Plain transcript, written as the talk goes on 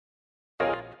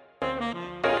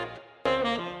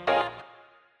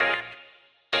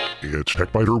It's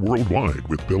TechBiter Worldwide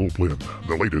with Bill Blinn.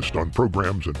 The latest on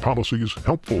programs and policies,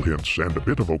 helpful hints, and a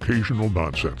bit of occasional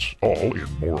nonsense, all in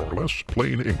more or less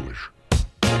plain English.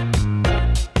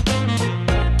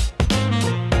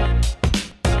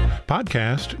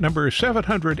 Podcast number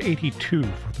 782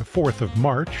 for the 4th of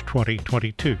March,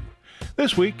 2022.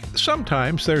 This week,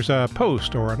 sometimes there's a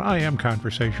post or an IM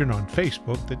conversation on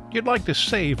Facebook that you'd like to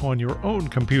save on your own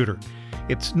computer.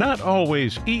 It's not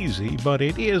always easy, but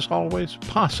it is always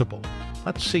possible.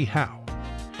 Let's see how.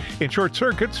 In short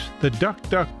circuits, the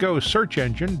DuckDuckGo search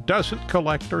engine doesn't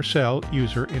collect or sell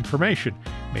user information.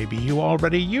 Maybe you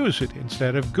already use it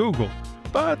instead of Google.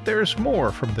 But there's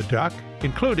more from the Duck,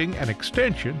 including an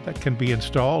extension that can be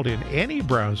installed in any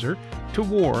browser to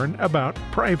warn about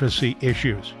privacy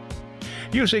issues.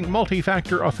 Using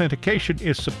multi-factor authentication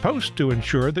is supposed to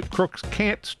ensure that crooks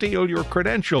can't steal your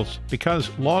credentials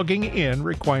because logging in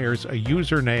requires a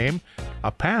username,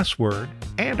 a password,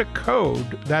 and a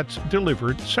code that's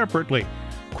delivered separately.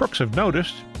 Crooks have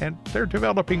noticed, and they're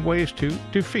developing ways to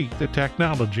defeat the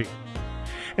technology.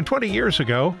 And 20 years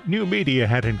ago, new media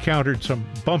had encountered some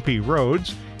bumpy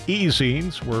roads.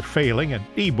 E-zines were failing and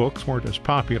e-books weren't as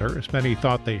popular as many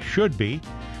thought they should be.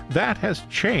 That has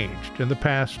changed in the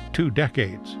past 2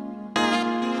 decades.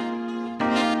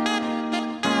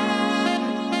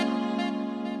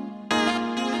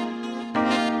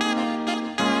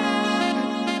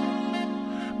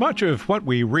 Much of what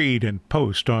we read and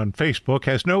post on Facebook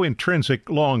has no intrinsic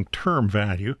long-term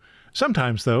value.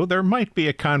 Sometimes, though, there might be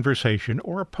a conversation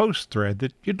or a post thread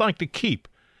that you'd like to keep.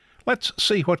 Let's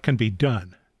see what can be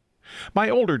done. My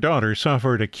older daughter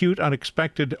suffered acute,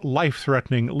 unexpected,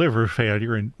 life-threatening liver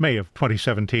failure in May of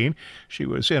 2017. She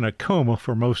was in a coma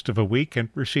for most of a week and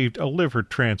received a liver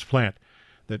transplant.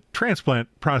 The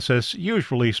transplant process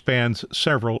usually spans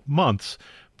several months,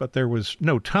 but there was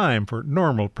no time for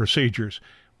normal procedures.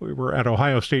 We were at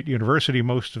Ohio State University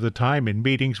most of the time in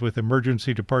meetings with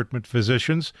emergency department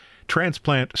physicians,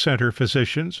 transplant center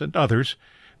physicians, and others.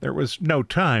 There was no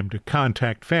time to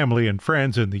contact family and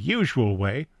friends in the usual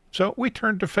way, so we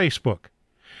turned to Facebook.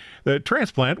 The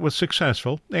transplant was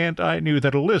successful, and I knew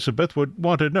that Elizabeth would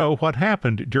want to know what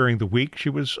happened during the week she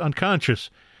was unconscious.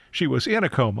 She was in a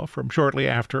coma from shortly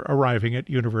after arriving at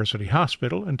University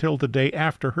Hospital until the day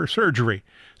after her surgery,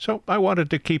 so I wanted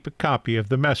to keep a copy of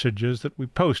the messages that we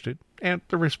posted and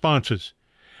the responses.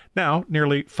 Now,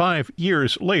 nearly 5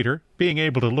 years later, being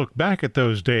able to look back at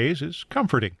those days is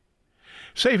comforting.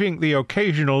 Saving the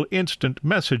occasional instant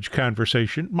message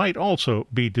conversation might also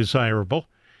be desirable.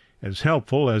 As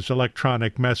helpful as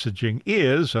electronic messaging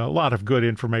is, a lot of good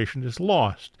information is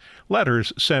lost.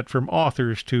 Letters sent from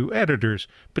authors to editors,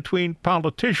 between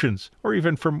politicians, or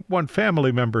even from one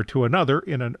family member to another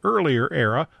in an earlier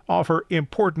era offer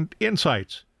important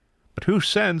insights. But who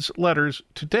sends letters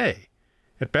today?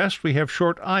 At best, we have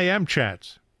short IM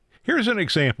chats. Here's an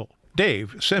example.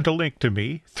 Dave sent a link to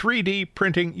me, 3D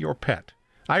printing your pet.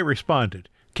 I responded,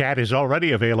 "Cat is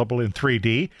already available in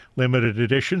 3D, limited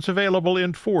editions available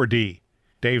in 4D.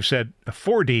 Dave said, "A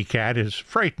 4D cat is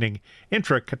frightening,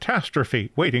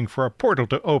 intra-catastrophe, waiting for a portal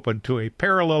to open to a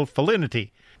parallel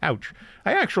felinity. Ouch.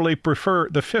 I actually prefer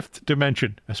the 5th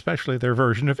dimension, especially their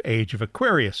version of Age of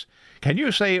Aquarius. Can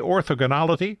you say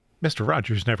orthogonality?" Mr.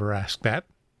 Rogers never asked that.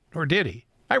 Or did he?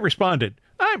 I responded,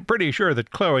 "I'm pretty sure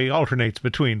that Chloe alternates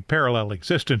between parallel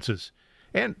existences."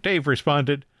 And Dave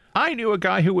responded, "I knew a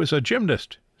guy who was a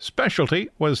gymnast. Specialty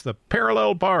was the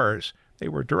parallel bars. They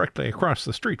were directly across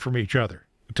the street from each other."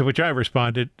 To which I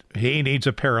responded, "He needs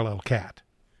a parallel cat."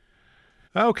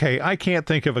 Okay, I can't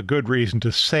think of a good reason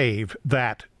to save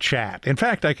that chat. In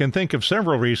fact, I can think of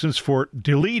several reasons for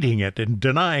deleting it and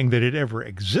denying that it ever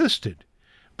existed.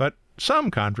 But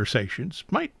some conversations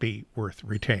might be worth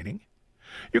retaining.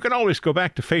 You can always go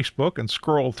back to Facebook and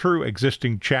scroll through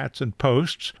existing chats and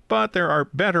posts, but there are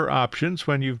better options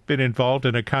when you've been involved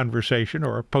in a conversation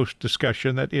or a post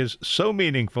discussion that is so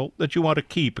meaningful that you want to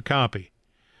keep a copy.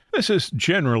 This is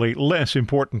generally less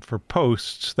important for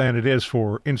posts than it is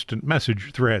for instant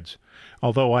message threads.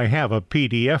 Although I have a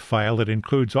PDF file that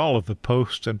includes all of the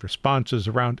posts and responses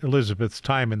around Elizabeth's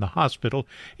time in the hospital,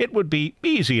 it would be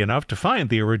easy enough to find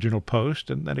the original post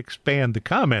and then expand the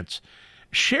comments.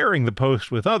 Sharing the post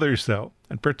with others, though,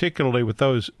 and particularly with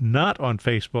those not on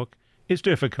Facebook, is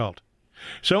difficult.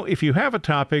 So if you have a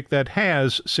topic that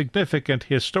has significant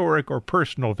historic or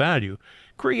personal value,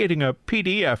 creating a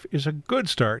PDF is a good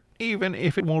start, even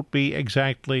if it won't be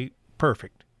exactly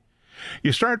perfect.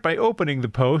 You start by opening the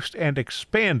post and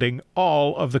expanding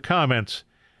all of the comments.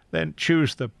 Then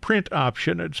choose the print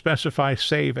option and specify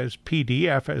Save as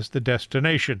PDF as the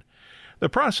destination. The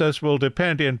process will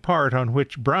depend in part on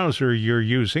which browser you're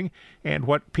using and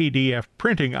what PDF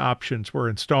printing options were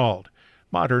installed.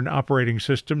 Modern operating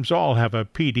systems all have a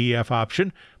PDF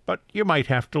option, but you might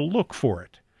have to look for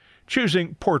it.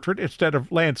 Choosing portrait instead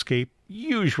of landscape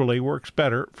usually works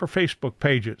better for Facebook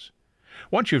pages.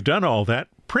 Once you've done all that,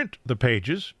 print the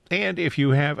pages, and if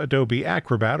you have Adobe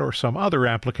Acrobat or some other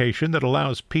application that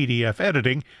allows PDF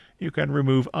editing, you can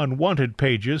remove unwanted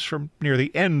pages from near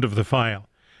the end of the file.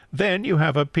 Then you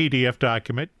have a PDF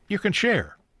document you can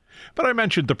share. But I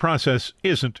mentioned the process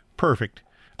isn't perfect.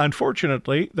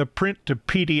 Unfortunately, the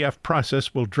print-to-PDF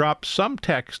process will drop some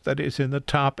text that is in the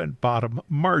top and bottom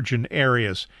margin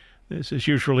areas. This is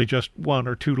usually just 1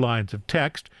 or 2 lines of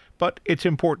text, but it's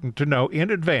important to know in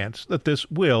advance that this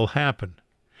will happen.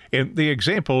 In the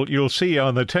example you'll see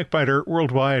on the TechBiter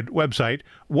Worldwide website,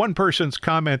 one person's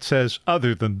comment says,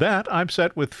 "Other than that, I'm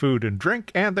set with food and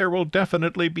drink, and there will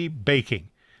definitely be baking."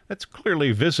 That's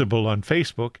clearly visible on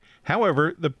Facebook.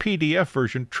 However, the PDF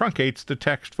version truncates the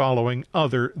text following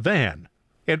 "other than."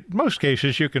 In most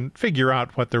cases, you can figure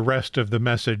out what the rest of the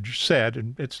message said,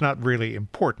 and it's not really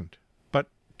important. But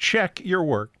check your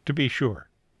work to be sure.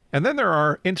 And then there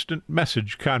are instant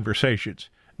message conversations.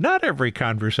 Not every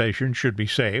conversation should be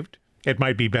saved. It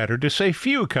might be better to say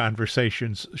few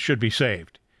conversations should be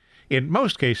saved. In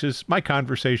most cases, my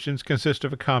conversations consist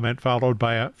of a comment followed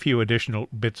by a few additional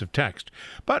bits of text.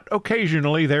 But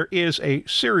occasionally there is a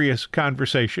serious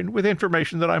conversation with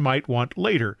information that I might want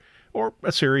later, or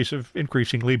a series of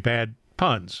increasingly bad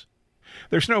puns.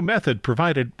 There's no method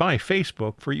provided by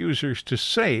Facebook for users to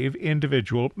save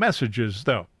individual messages,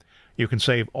 though. You can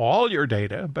save all your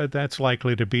data, but that's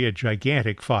likely to be a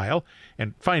gigantic file,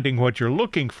 and finding what you're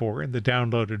looking for in the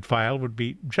downloaded file would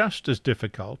be just as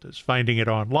difficult as finding it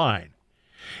online.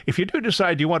 If you do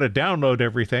decide you want to download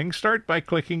everything, start by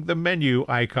clicking the menu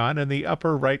icon in the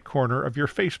upper right corner of your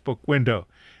Facebook window.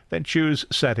 Then choose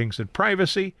Settings and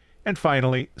Privacy, and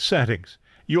finally Settings.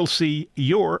 You'll see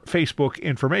Your Facebook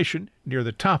Information near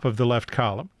the top of the left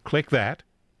column. Click that.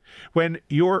 When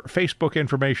Your Facebook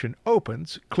Information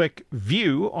opens, click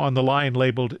View on the line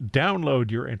labeled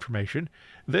Download Your Information.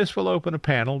 This will open a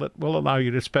panel that will allow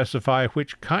you to specify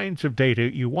which kinds of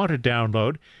data you want to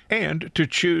download and to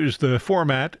choose the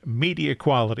format, media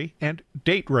quality, and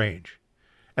date range.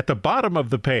 At the bottom of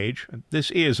the page, and this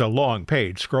is a long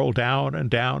page, scroll down and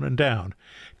down and down,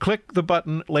 click the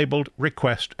button labeled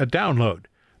Request a Download.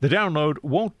 The download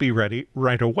won't be ready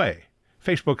right away.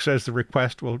 Facebook says the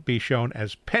request will be shown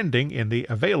as pending in the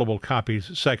Available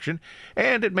Copies section,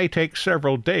 and it may take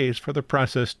several days for the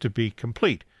process to be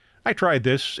complete. I tried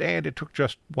this, and it took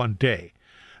just 1 day.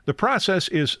 The process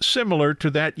is similar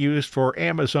to that used for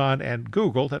Amazon and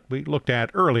Google that we looked at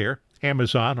earlier,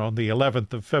 Amazon on the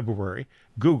 11th of February,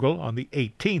 Google on the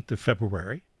 18th of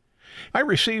February. I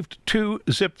received 2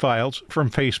 zip files from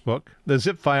Facebook. The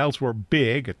zip files were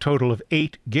big, a total of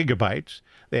 8 gigabytes.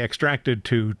 They extracted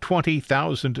to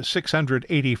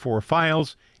 20,684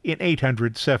 files in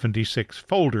 876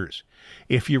 folders.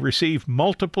 If you receive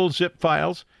multiple zip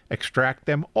files, extract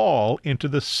them all into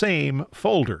the same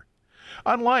folder.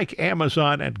 Unlike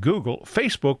Amazon and Google,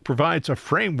 Facebook provides a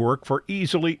framework for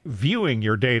easily viewing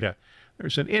your data.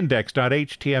 There's an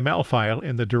index.html file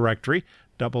in the directory.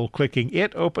 Double-clicking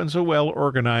it opens a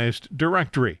well-organized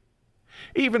directory.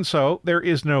 Even so, there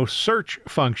is no search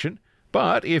function,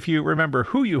 but if you remember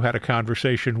who you had a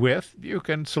conversation with, you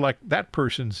can select that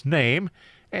person's name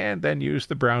and then use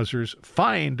the browser's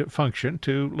find function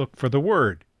to look for the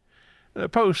word. The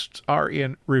posts are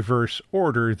in reverse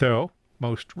order, though.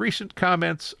 Most recent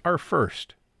comments are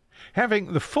first.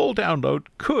 Having the full download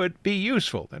could be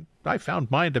useful, and I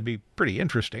found mine to be pretty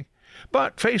interesting.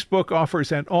 But Facebook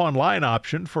offers an online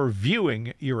option for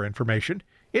viewing your information.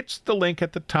 It's the link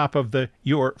at the top of the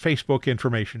Your Facebook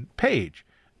Information page.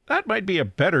 That might be a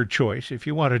better choice if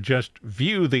you want to just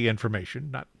view the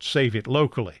information, not save it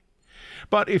locally.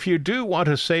 But if you do want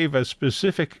to save a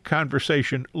specific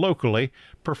conversation locally,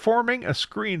 performing a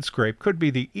screen scrape could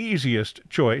be the easiest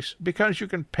choice because you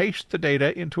can paste the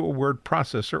data into a word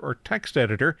processor or text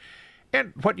editor,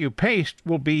 and what you paste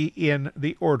will be in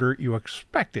the order you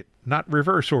expect it, not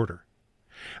reverse order.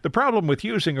 The problem with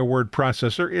using a word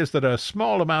processor is that a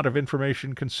small amount of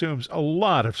information consumes a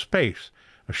lot of space.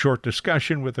 A short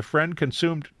discussion with a friend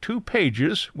consumed 2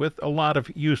 pages with a lot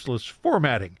of useless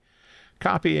formatting.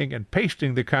 Copying and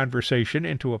pasting the conversation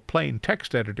into a plain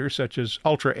text editor such as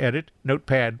UltraEdit,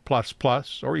 Notepad++,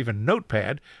 or even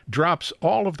Notepad drops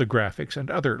all of the graphics and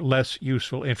other less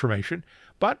useful information,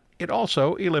 but it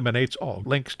also eliminates all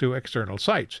links to external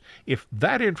sites. If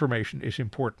that information is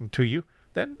important to you,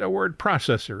 then a word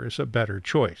processor is a better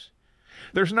choice.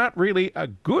 There's not really a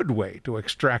good way to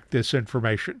extract this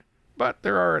information, but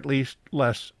there are at least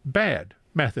less bad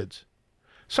methods.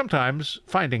 Sometimes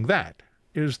finding that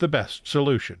is the best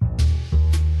solution.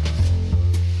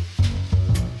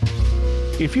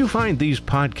 If you find these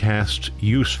podcasts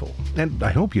useful, and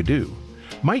I hope you do,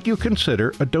 might you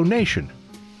consider a donation?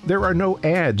 There are no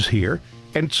ads here,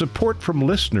 and support from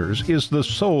listeners is the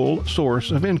sole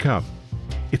source of income.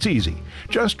 It's easy.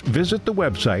 Just visit the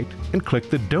website and click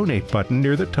the donate button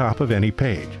near the top of any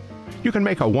page. You can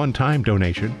make a one-time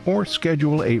donation or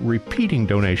schedule a repeating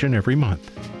donation every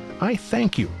month. I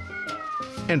thank you.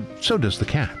 And so does the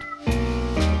cat.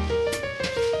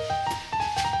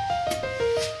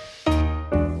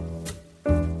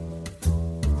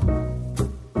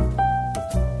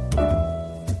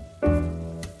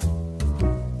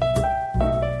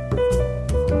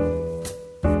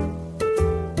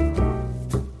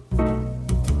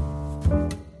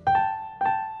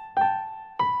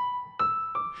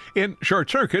 In short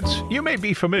circuits, you may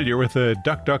be familiar with the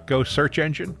DuckDuckGo search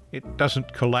engine. It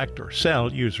doesn't collect or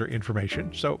sell user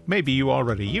information, so maybe you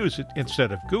already use it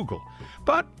instead of Google.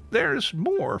 But there's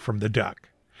more from the Duck.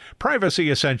 Privacy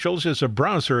Essentials is a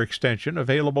browser extension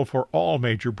available for all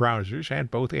major browsers and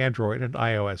both Android and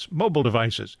iOS mobile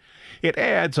devices. It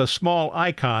adds a small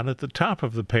icon at the top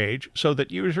of the page so that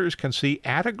users can see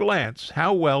at a glance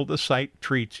how well the site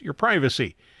treats your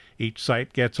privacy. Each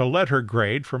site gets a letter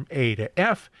grade from A to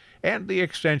F, and the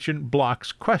extension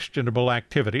blocks questionable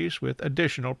activities with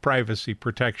additional privacy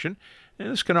protection.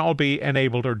 And this can all be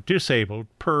enabled or disabled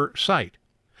per site.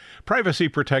 Privacy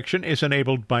protection is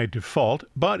enabled by default,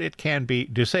 but it can be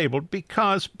disabled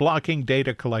because blocking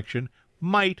data collection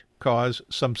might cause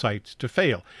some sites to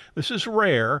fail. This is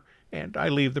rare, and I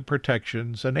leave the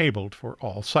protections enabled for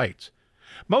all sites.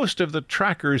 Most of the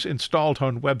trackers installed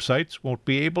on websites won't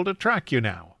be able to track you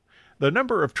now. The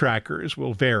number of trackers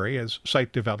will vary as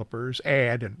site developers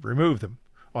add and remove them.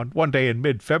 On one day in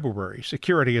mid-February,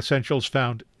 Security Essentials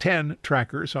found 10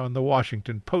 trackers on the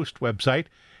Washington Post website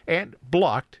and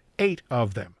blocked 8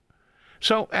 of them.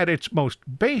 So, at its most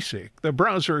basic, the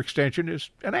browser extension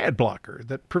is an ad blocker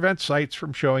that prevents sites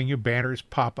from showing you banners,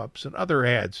 pop-ups, and other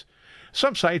ads.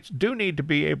 Some sites do need to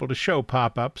be able to show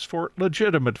pop-ups for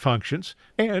legitimate functions,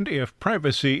 and if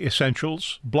Privacy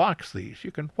Essentials blocks these,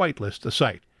 you can whitelist the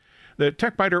site. The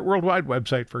TechBiter Worldwide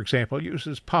website, for example,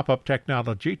 uses pop-up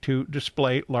technology to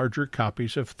display larger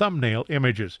copies of thumbnail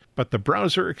images, but the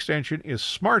browser extension is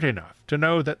smart enough to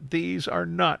know that these are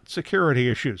not security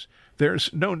issues.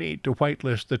 There's no need to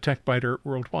whitelist the TechBiter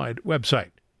Worldwide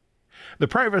website. The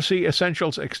Privacy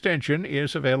Essentials extension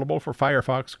is available for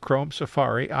Firefox, Chrome,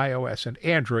 Safari, iOS, and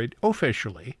Android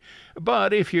officially,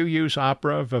 but if you use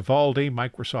Opera, Vivaldi,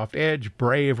 Microsoft Edge,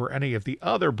 Brave, or any of the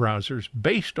other browsers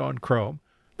based on Chrome,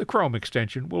 the Chrome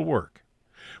extension will work.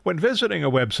 When visiting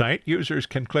a website, users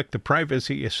can click the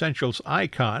Privacy Essentials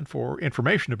icon for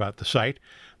information about the site.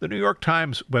 The New York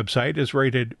Times website is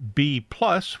rated B+,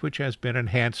 which has been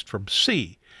enhanced from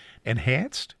C.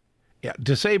 Enhanced? Yeah,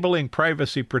 disabling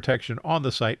privacy protection on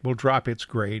the site will drop its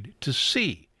grade to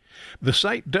C. The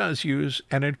site does use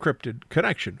an encrypted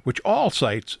connection, which all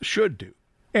sites should do.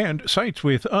 And sites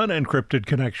with unencrypted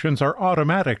connections are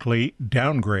automatically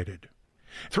downgraded.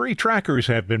 3 trackers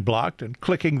have been blocked, and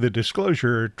clicking the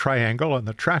disclosure triangle on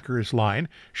the trackers line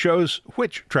shows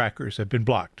which trackers have been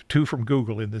blocked. 2 from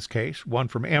Google in this case, 1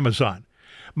 from Amazon.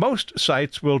 Most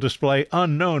sites will display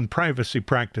unknown privacy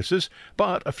practices,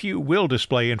 but a few will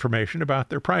display information about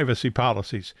their privacy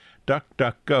policies.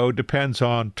 DuckDuckGo depends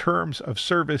on Terms of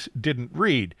Service Didn't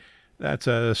Read. That's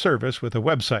a service with a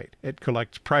website. It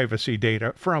collects privacy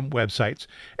data from websites,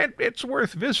 and it's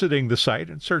worth visiting the site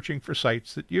and searching for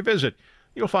sites that you visit.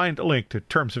 You'll find a link to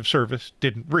Terms of Service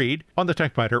Didn't Read on the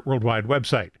TechBiter Worldwide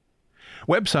website.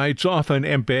 Websites often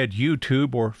embed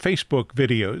YouTube or Facebook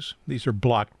videos. These are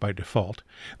blocked by default.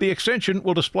 The extension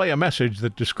will display a message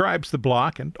that describes the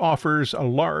block and offers a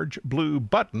large blue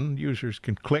button users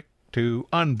can click to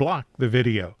unblock the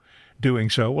video. Doing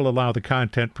so will allow the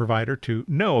content provider to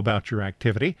know about your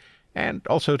activity and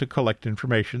also to collect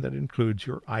information that includes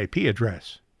your IP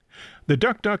address. The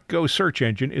DuckDuckGo search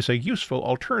engine is a useful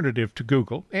alternative to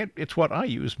Google, and it's what I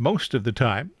use most of the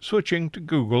time, switching to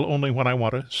Google only when I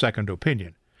want a second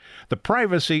opinion. The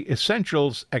Privacy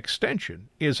Essentials extension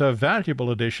is a valuable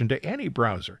addition to any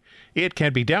browser. It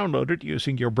can be downloaded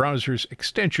using your browser's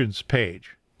extensions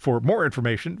page. For more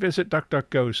information, visit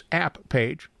DuckDuckGo's app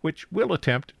page, which will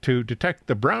attempt to detect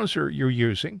the browser you're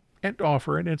using and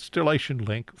offer an installation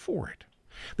link for it.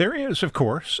 There is, of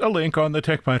course, a link on the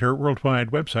TechBiter Worldwide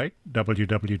website,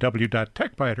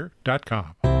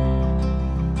 www.techbiter.com.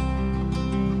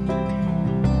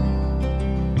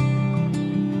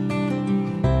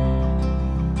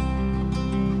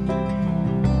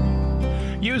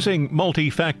 Using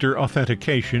multi-factor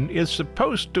authentication is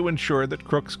supposed to ensure that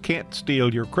crooks can't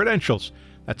steal your credentials.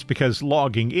 That's because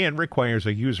logging in requires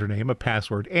a username, a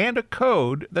password, and a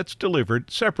code that's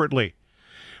delivered separately.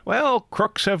 Well,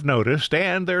 crooks have noticed,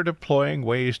 and they're deploying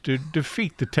ways to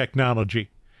defeat the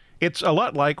technology. It's a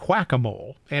lot like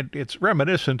whack-a-mole, and it's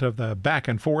reminiscent of the back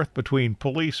and forth between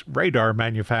police radar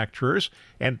manufacturers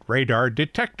and radar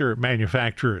detector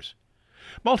manufacturers.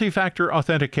 Multi-factor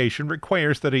authentication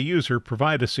requires that a user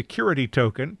provide a security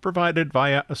token provided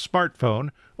via a smartphone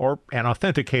or an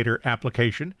authenticator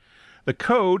application. The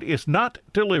code is not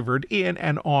delivered in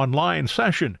an online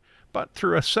session, but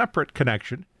through a separate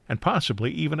connection and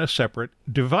possibly even a separate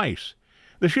device.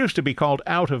 This used to be called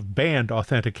out-of-band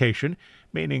authentication,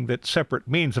 meaning that separate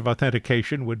means of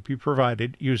authentication would be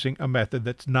provided using a method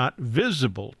that's not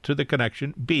visible to the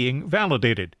connection being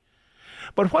validated.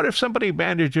 But what if somebody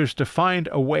manages to find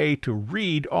a way to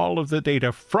read all of the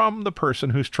data from the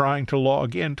person who's trying to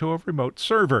log into a remote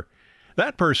server?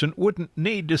 That person wouldn't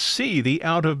need to see the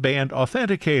out-of-band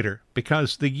authenticator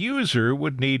because the user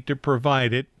would need to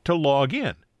provide it to log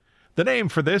in. The name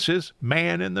for this is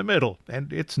man in the middle,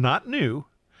 and it's not new.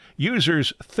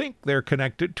 Users think they're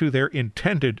connected to their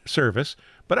intended service,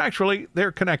 but actually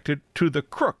they're connected to the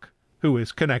crook who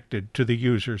is connected to the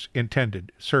user's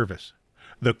intended service.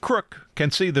 The crook can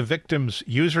see the victim's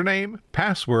username,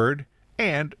 password,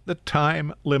 and the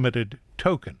time-limited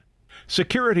token.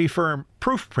 Security firm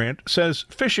Proofprint says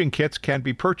phishing kits can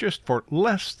be purchased for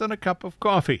less than a cup of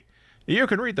coffee. You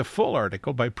can read the full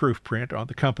article by Proofprint on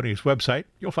the company's website.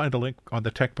 You'll find a link on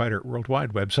the TechBiter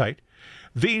Worldwide website.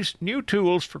 These new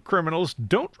tools for criminals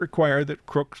don't require that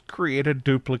crooks create a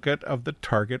duplicate of the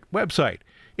target website.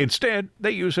 Instead,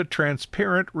 they use a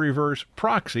transparent reverse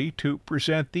proxy to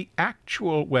present the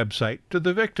actual website to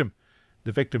the victim.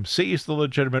 The victim sees the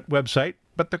legitimate website,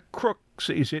 but the crook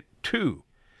sees it too.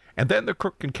 And then the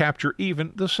crook can capture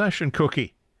even the session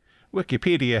cookie.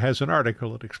 Wikipedia has an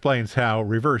article that explains how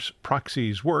reverse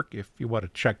proxies work if you want to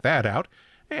check that out,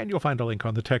 and you'll find a link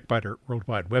on the TechBiter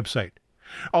Worldwide website.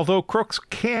 Although crooks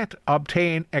can't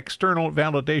obtain external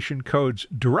validation codes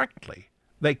directly,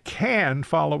 they can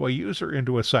follow a user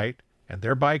into a site and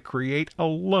thereby create a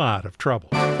lot of trouble.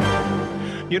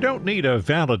 You don't need a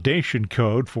validation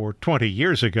code for 20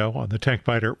 years ago on the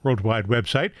TechBiter Worldwide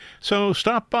website, so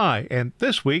stop by, and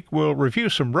this week we'll review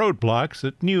some roadblocks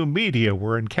that new media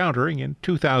were encountering in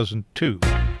 2002.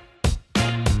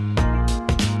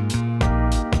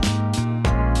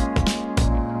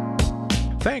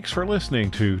 Thanks for listening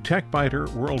to TechBiter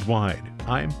Worldwide.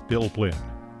 I'm Bill Blinn.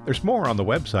 There's more on the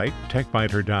website,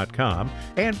 techbiter.com,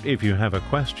 and if you have a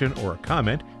question or a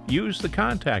comment, use the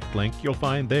contact link you'll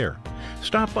find there.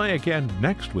 Stop by again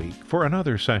next week for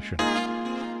another session.